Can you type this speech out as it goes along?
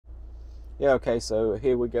Yeah, okay, so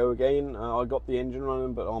here we go again. I got the engine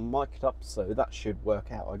running, but I'm mic'd up, so that should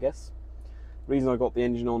work out, I guess. The reason I got the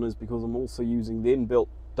engine on is because I'm also using the inbuilt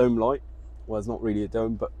dome light. Well, it's not really a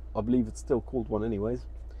dome, but I believe it's still called one anyways.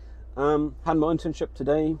 Had my internship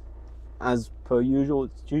today. As per usual,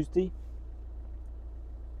 it's Tuesday.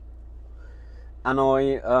 And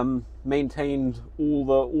I maintained all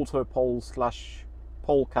the auto poles /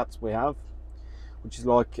 pole cats we have, which is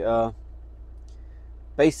like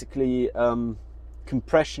basically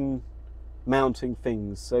compression mounting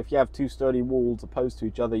things. So if you have two sturdy walls opposed to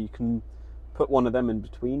each other, you can put one of them in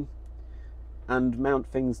between and mount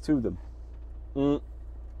things to them.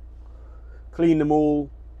 Clean them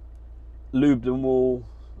all, lube them all.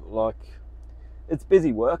 Like, it's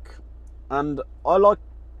busy work, and I like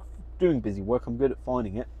doing busy work. I'm good at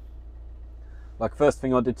finding it. Like, first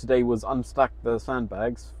thing I did today was unstack the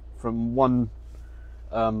sandbags from one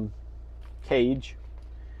cage,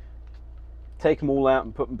 take them all out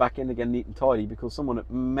and put them back in again neat and tidy, because someone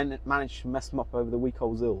had managed to mess them up over the week I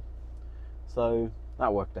was ill. So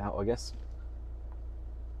that worked out, I guess.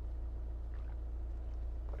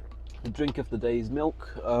 The drink of the day is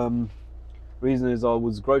milk. Reason is I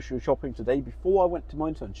was grocery shopping today before I went to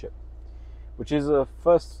my internship, which is a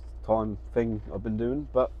first time thing I've been doing,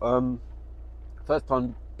 but first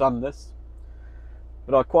time done this.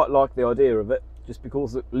 But I quite like the idea of it, just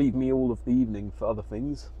because it leaves me all of the evening for other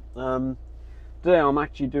things. Today I'm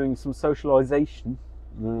actually doing some socialisation.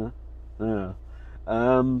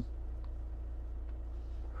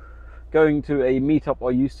 Going to a meetup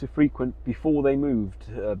I used to frequent before they moved,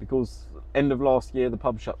 because end of last year the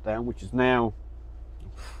pub shut down, which is now,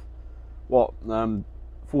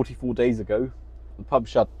 44 days ago, the pub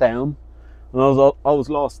shut down, and I was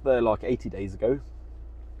last there like 80 days ago,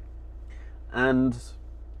 and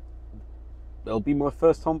it'll be my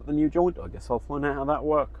first time at the new joint. I guess I'll find out how that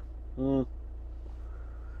works.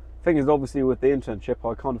 Thing is, obviously with the internship,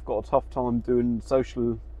 I kind of got a tough time doing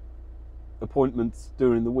social appointments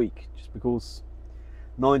during the week, just because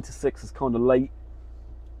 9 to 6 is kind of late,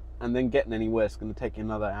 and then getting anywhere is going to take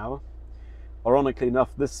another hour. Ironically enough,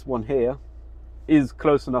 this one here is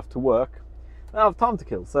close enough to work. I have time to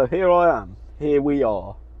kill, so here I am. Here we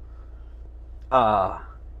are. My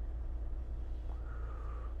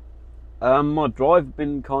drive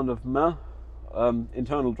been kind of meh.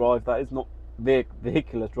 Internal drive, that is, not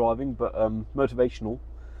vehicular driving, but motivational.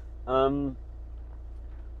 I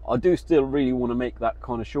do still really want to make that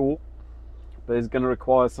kind of short, but it's going to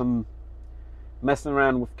require some messing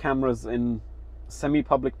around with cameras in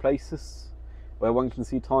semi-public places where one can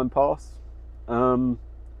see time pass. And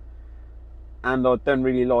I don't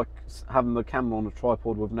really like having the camera on a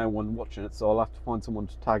tripod with no one watching it, so I'll have to find someone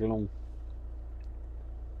to tag along.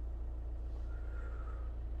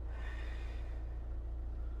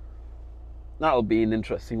 That'll be an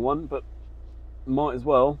interesting one, but might as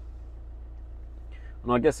well.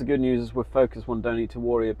 And I guess the good news is with Focus One, don't need to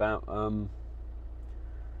worry about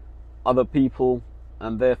other people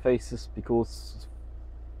and their faces, because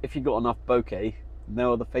if you've got enough bokeh,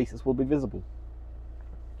 no other faces will be visible.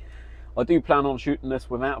 I do plan on shooting this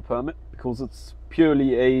without a permit, because it's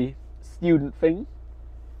purely a student thing,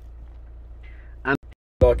 and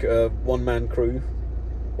like a one-man crew,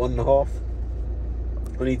 1.5.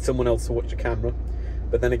 I need someone else to watch the camera,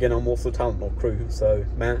 but then again, I'm also talent or crew, so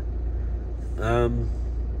man.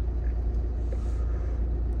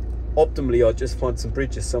 Optimally, I'd just find some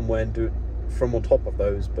bridges somewhere and do it from on top of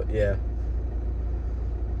those, but yeah,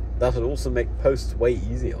 that would also make posts way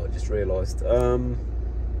easier, I just realised. I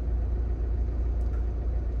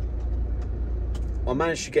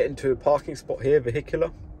managed to get into a parking spot here,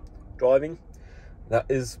 vehicular driving, that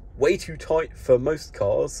is way too tight for most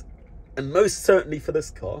cars, and most certainly for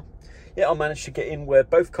this car. Yeah, I managed to get in where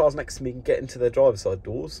both cars next to me can get into their driver's side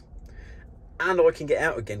doors, and I can get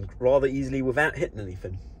out again rather easily without hitting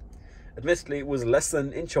anything. Admittedly, it was less than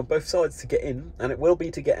an inch on both sides to get in, and it will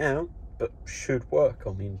be to get out, but should work.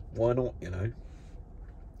 I mean, why not, you know?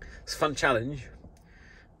 It's a fun challenge.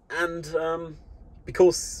 And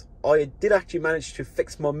because I did actually manage to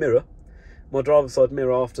fix my mirror, my driver's side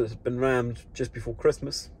mirror, after it's been rammed just before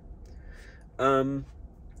Christmas, I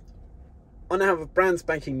now have a brand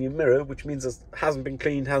spanking new mirror, which means it hasn't been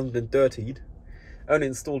cleaned, hasn't been dirtied. I only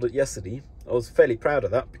installed it yesterday. I was fairly proud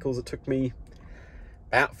of that, because it took me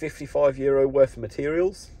about €55 worth of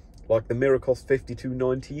materials. Like, the mirror cost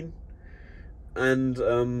 $52.19,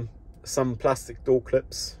 and some plastic door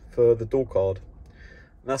clips for the door card.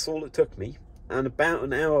 And that's all it took me, and about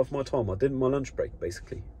an hour of my time. I did my lunch break,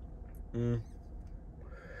 basically. I'm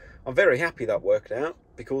very happy that worked out,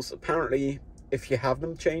 because apparently if you have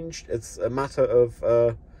them changed, it's a matter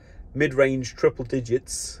of mid-range triple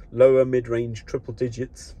digits, lower mid-range triple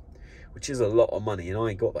digits, which is a lot of money, and I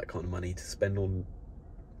ain't got that kind of money to spend on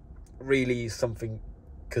really something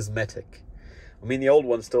cosmetic. I mean, the old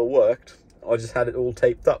one still worked, I just had it all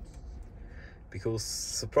taped up because,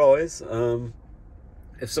 surprise,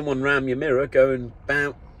 if someone rammed your mirror going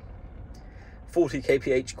about 40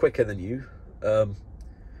 kph quicker than you,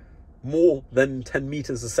 more than 10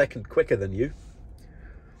 meters a second quicker than you,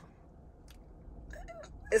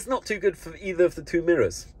 it's not too good for either of the two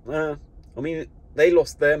mirrors. I mean, they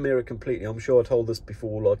lost their mirror completely. I'm sure I told this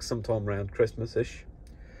before, like sometime around Christmas-ish.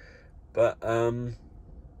 But I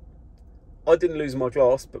didn't lose my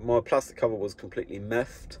glass, but my plastic cover was completely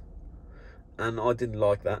meffed, and I didn't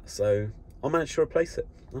like that, so I managed to replace it.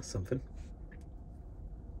 That's something.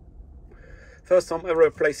 First time ever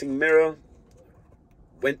replacing mirror,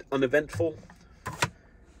 went uneventful.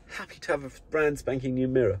 Happy to have a brand spanking new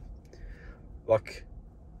mirror. Like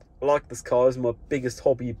this car is my biggest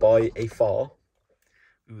hobby by a far.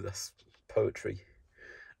 Ooh, that's poetry.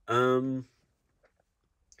 And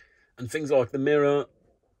things like the mirror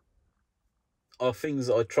are things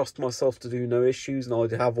I trust myself to do, no issues, and I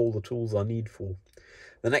have all the tools I need for.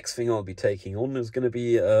 The next thing I'll be taking on is going to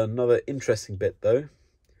be another interesting bit, though.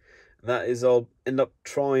 That is, I'll end up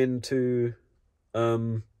trying to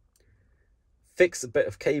fix a bit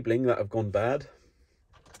of cabling that have gone bad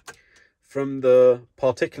from the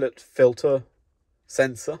particulate filter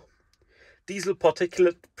sensor. Diesel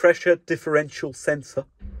particulate pressure differential sensor.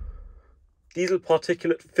 Diesel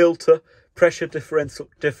particulate filter pressure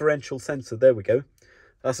differential sensor. There we go.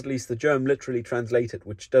 That's at least the German literally translated,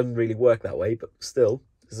 which doesn't really work that way, but still,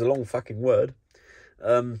 it's a long fucking word.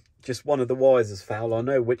 Just one of the wires is foul. I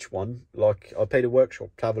know which one. Like, I paid a workshop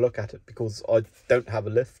to have a look at it because I don't have a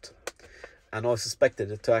lift, and I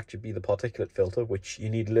suspected it to actually be the particulate filter, which you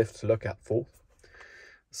need a lift to look at for.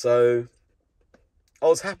 So I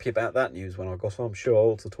was happy about that news when I got it. I'm sure I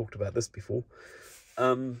also talked about this before.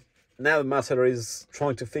 Now the matter is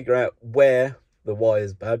trying to figure out where the wire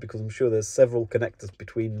is bad, because I'm sure there's several connectors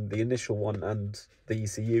between the initial one and the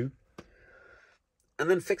ECU. And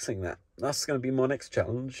then fixing that. That's going to be my next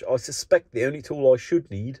challenge. I suspect the only tool I should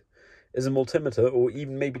need is a multimeter, or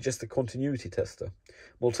even maybe just a continuity tester.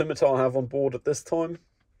 Multimeter I have on board at this time,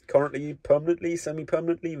 currently permanently,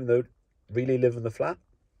 semi-permanently, even though I really live in the flat.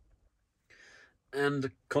 And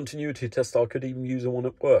a continuity tester, I could even use one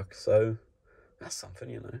at work, so that's something,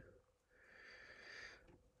 you know.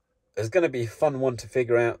 There's going to be a fun one to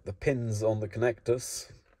figure out the pins on the connectors,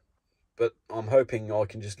 but I'm hoping I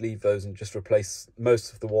can just leave those and just replace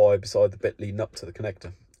most of the wire beside the bit leading up to the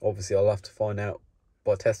connector. Obviously, I'll have to find out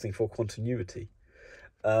by testing for continuity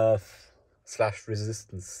slash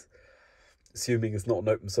resistance. Assuming it's not an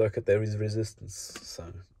open circuit, there is resistance, so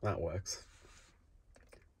that works.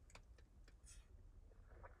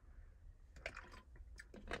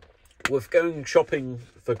 With going shopping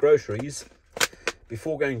for groceries,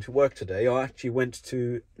 before going to work today, I actually went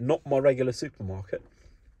to not my regular supermarket,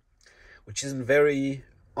 which isn't a very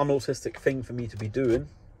unautistic thing for me to be doing.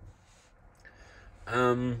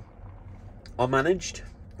 I managed.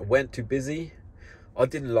 I went too busy. I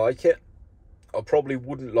didn't like it. I probably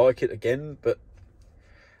wouldn't like it again, but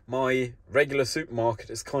my regular supermarket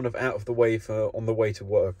is kind of out of the way for on the way to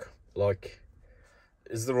work. Like,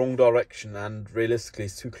 it's the wrong direction, and realistically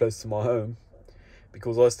it's too close to my home,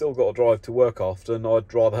 because I still got to drive to work after, and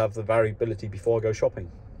I'd rather have the variability before I go shopping.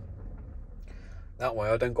 That way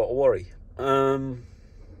I don't got to worry.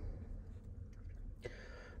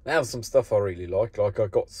 They have some stuff I really like I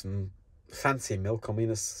got some fancy milk. I mean,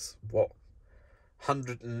 it's what,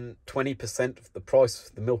 120% of the price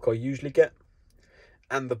of the milk I usually get,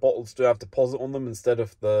 and the bottles do have deposit on them instead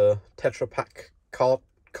of the Tetra Pak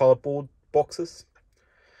cardboard boxes.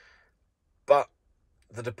 But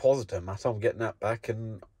the deposit don't matter. I'm getting that back,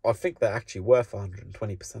 and I think they're actually worth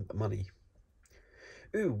 120% the money.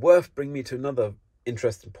 Ooh, worth bring me to another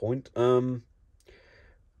interesting point. I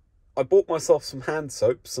bought myself some hand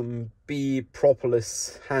soap, some Bee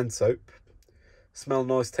Propolis hand soap. Smell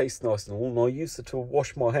nice, taste nice and all, and I used it to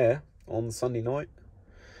wash my hair on Sunday night.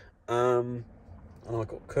 And I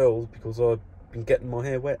got curls because I've been getting my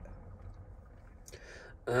hair wet.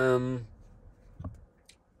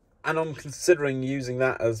 And I'm considering using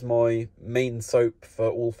that as my main soap for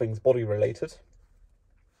all things body related.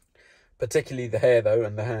 Particularly the hair though,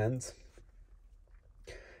 and the hands.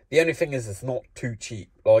 The only thing is it's not too cheap.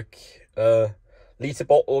 Like, litre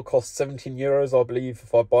bottle costs 17 euros, I believe.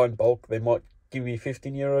 If I buy in bulk, they might give me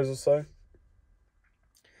 15 euros or so.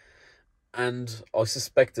 And I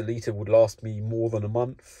suspect a litre would last me more than a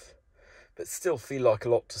month. But still feel like a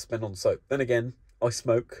lot to spend on soap. Then again, I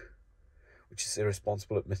smoke. which is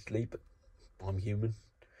irresponsible admittedly, but I'm human,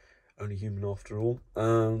 only human after all.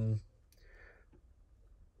 And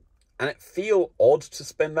it feel odd to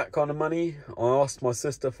spend that kind of money. I asked my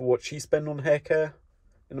sister for what she spent on hair care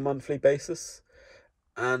on a monthly basis,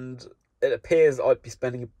 and it appears I'd be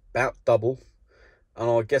spending about double. And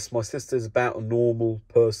I guess my sister's about a normal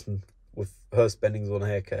person with her spendings on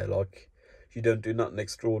hair care. Like, she don't do nothing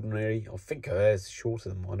extraordinary. I think her hair's shorter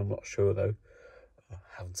than mine. I'm not sure though. I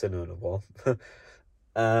haven't seen her in a while.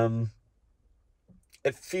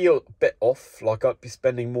 It feel a bit off. Like I'd be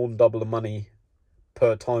spending more than double the money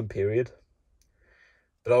per time period,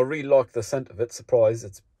 but I really like the scent of it. Surprise,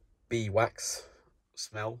 it's beeswax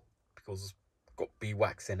smell because it's got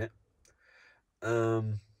beeswax in it,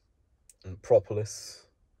 and propolis,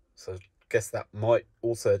 so I guess that might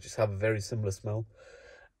also just have a very similar smell.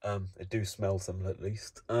 It do smell similar at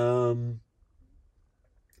least. Oddly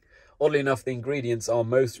enough, the ingredients are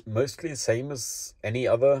mostly the same as any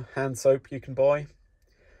other hand soap you can buy.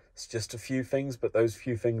 It's just a few things, but those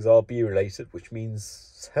few things are bee related, which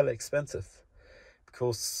means it's hella expensive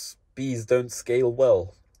because bees don't scale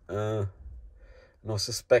well. And I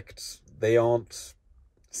suspect they aren't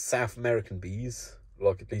South American bees,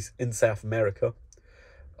 like at least in South America.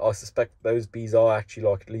 I suspect those bees are actually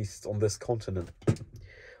like at least on this continent.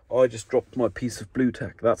 I just dropped my piece of blue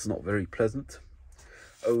tack. That's not very pleasant.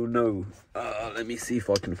 Oh no. Let me see if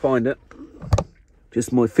I can find it.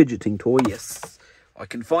 Just my fidgeting toy. Yes, I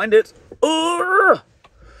can find it. There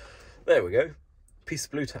we go. Piece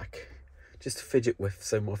of blue tack. Just to fidget with,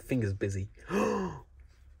 so my finger's busy. I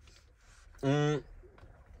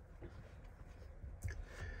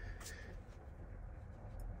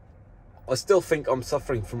still think I'm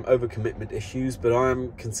suffering from overcommitment issues, but I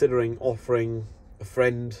am considering offering a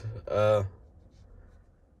friend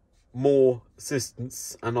more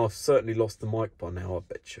assistance, and I've certainly lost the mic by now, I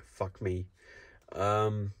bet you. Fuck me.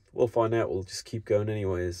 We'll find out. We'll just keep going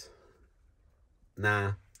anyways.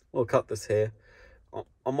 Nah, we'll cut this here.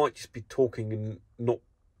 I might just be talking and not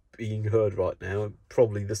being heard right now.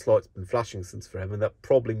 Probably this light's been flashing since forever, and that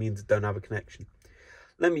probably means I don't have a connection.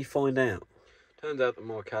 Let me find out. Turns out the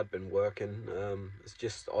mic had been working. It's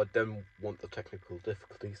just I don't want the technical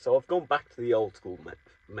difficulty, so I've gone back to the old school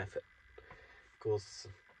method. Of course,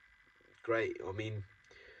 great. I mean,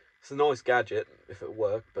 it's a nice gadget if it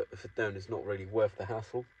worked, but if it don't, it's not really worth the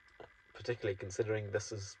hassle. Particularly considering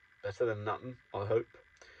this is better than nothing, I hope.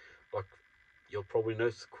 Like, you'll probably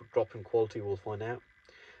notice a drop in quality, we'll find out.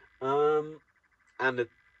 And it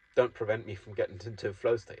don't prevent me from getting into a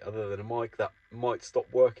flow state, other than a mic that might stop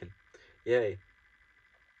working. Yay.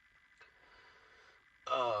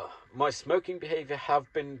 My smoking behaviour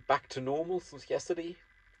have been back to normal since yesterday,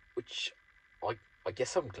 which I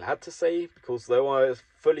guess I'm glad to say, because though I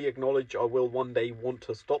fully acknowledge I will one day want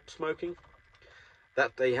to stop smoking,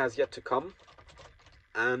 that day has yet to come,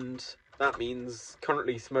 and that means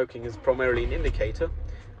currently smoking is primarily an indicator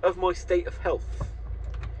of my state of health,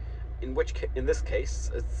 in this case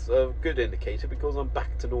it's a good indicator because I'm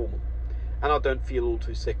back to normal, and I don't feel all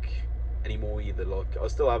too sick anymore either. Like, I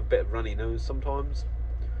still have a bit of runny nose sometimes,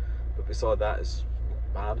 but beside that it's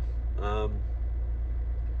not bad,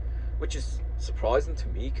 which is surprising to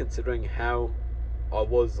me considering how I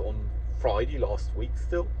was on Friday last week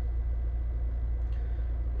still.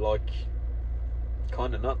 Like,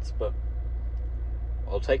 kind of nuts, but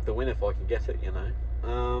I'll take the win if I can get it, you know.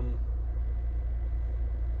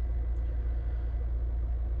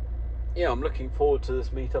 Yeah, I'm looking forward to this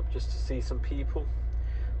meetup just to see some people.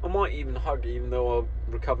 I might even hug, even though I'm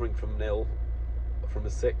recovering from a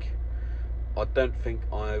sick. I don't think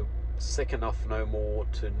I'm sick enough no more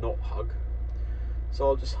to not hug, so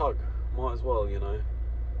I'll just hug. Might as well, you know.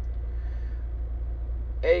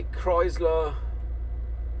 A Chrysler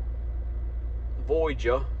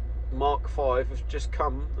Voyager Mark V has just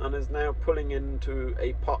come and is now pulling into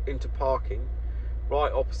parking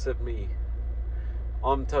right opposite me.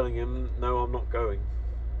 I'm telling him, no, I'm not going.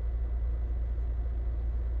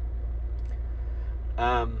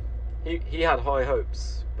 He had high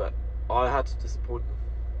hopes, but I had to disappoint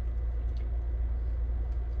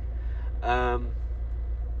him.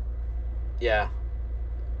 Yeah,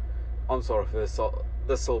 I'm sorry for this.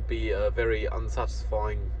 This will be a very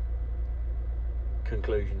unsatisfying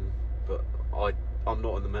conclusion, but I'm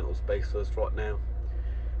not in the mental space for this right now.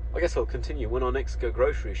 I guess I'll continue when I next go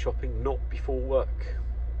grocery shopping, not before work.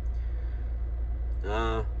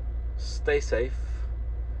 Stay safe.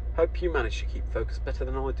 Hope you manage to keep focus better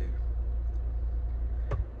than I do.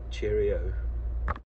 Cheerio.